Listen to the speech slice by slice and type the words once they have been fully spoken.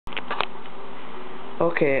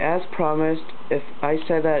Okay, as promised, if I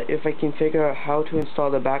said that if I can figure out how to install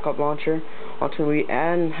the backup launcher onto me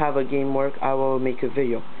and have a game work, I will make a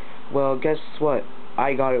video. Well, guess what?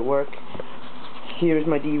 I got it work. Here's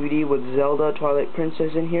my DVD with Zelda Twilight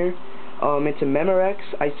Princess in here. It's a Memorex.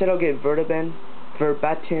 I said I'll get verbatim,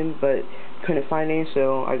 but couldn't find any,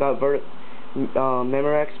 so I got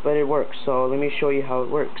Memorex, but it works. So let me show you how it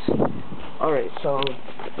works. Alright, so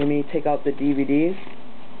let me take out the DVD.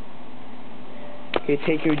 Okay,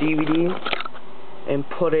 take your DVD and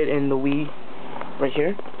put it in the Wii right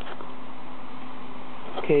here.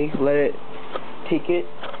 Okay, let it take it.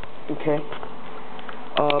 Okay.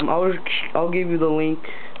 I'll give you the link,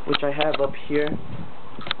 which I have up here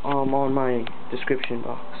on my description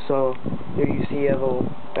box. So here you see I have a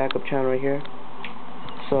backup channel right here.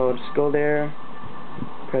 So just go there,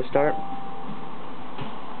 press start.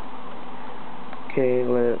 Okay,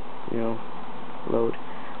 let it load.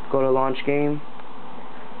 Go to launch game.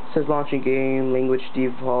 It says launching game, language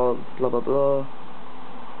default, blah blah blah.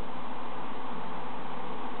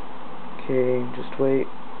 Okay, just wait.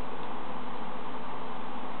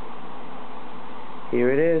 Here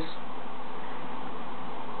it is.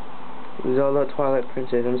 Zelda Twilight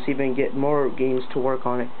Princess. I'm see if I can get more games to work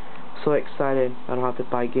on it. So excited. I don't have to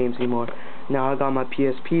buy games anymore. Now I got my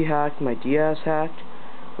PSP hacked, my DS hacked.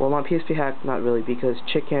 Well, my PSP hacked, not really, because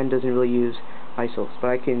Chicken doesn't really use ISOs, but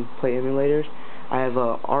I can play emulators. I have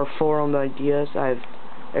a R4 on my DS. I have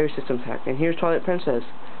every system's hacked. And here's Twilight Princess,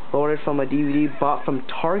 loaded from a DVD bought from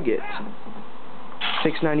Target.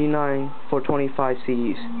 $6.99 for 25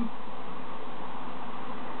 CDs.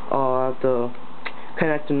 I have to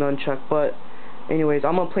connect the nunchuck, but anyways,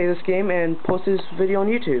 I'm gonna play this game and post this video on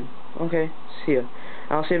YouTube. Okay, see ya.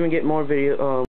 I'll see if I can get more video.